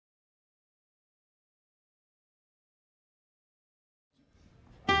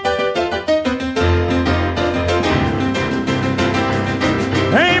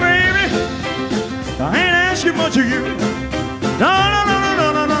much of you. No, no, no, no,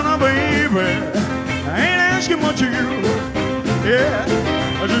 no, no, no, baby. I ain't asking much of you.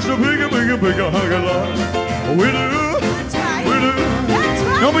 Yeah, just a bigger, bigger, bigger hug of love. We do. That's right. We do. That's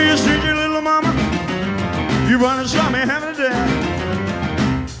right. Don't be a stranger, little mama. You wanna stop me having a day.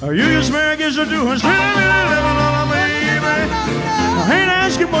 You just marry kids to do. Baby. I ain't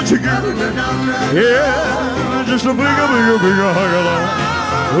asking much of you. Yeah, just a bigger, bigger, bigger hug of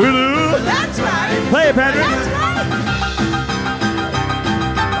love. We do. That's right. Play it, Patrick. That's right.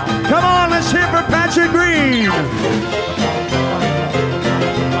 Come on, let's hear for Patrick Green.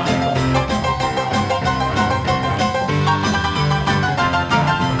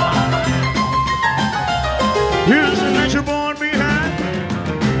 Here's the nature born behind.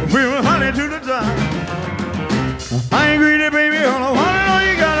 We were honey to the top. I ain't greedy, baby. All I wanna know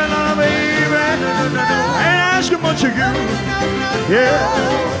you got another baby. I ain't asking much of you.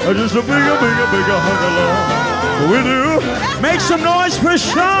 Yeah, just a bigger, bigger, bigger hug of love. We do. Make some noise for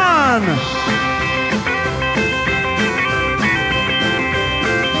Shawn.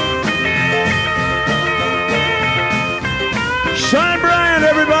 Shawn Bryant,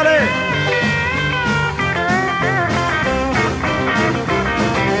 everybody.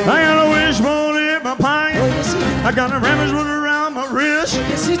 I got a wishbone in my pocket. I got a rabbit's wood around my wrist.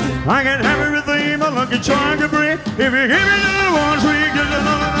 I can have everything my lucky charm can bring. If you give me the one sweet, get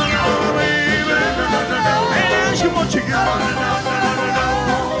another baby. Ain't asking what you got.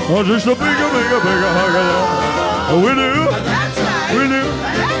 Oh, just a bigger, bigger, bigger hug of love. Oh, we do. That's right. We do.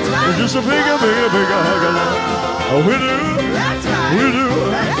 That's right. It's just a bigger, bigger, bigger hug of love. Oh, we do. That's right. We do.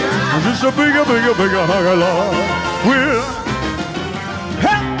 It's just a bigger, bigger, bigger hug of love. We're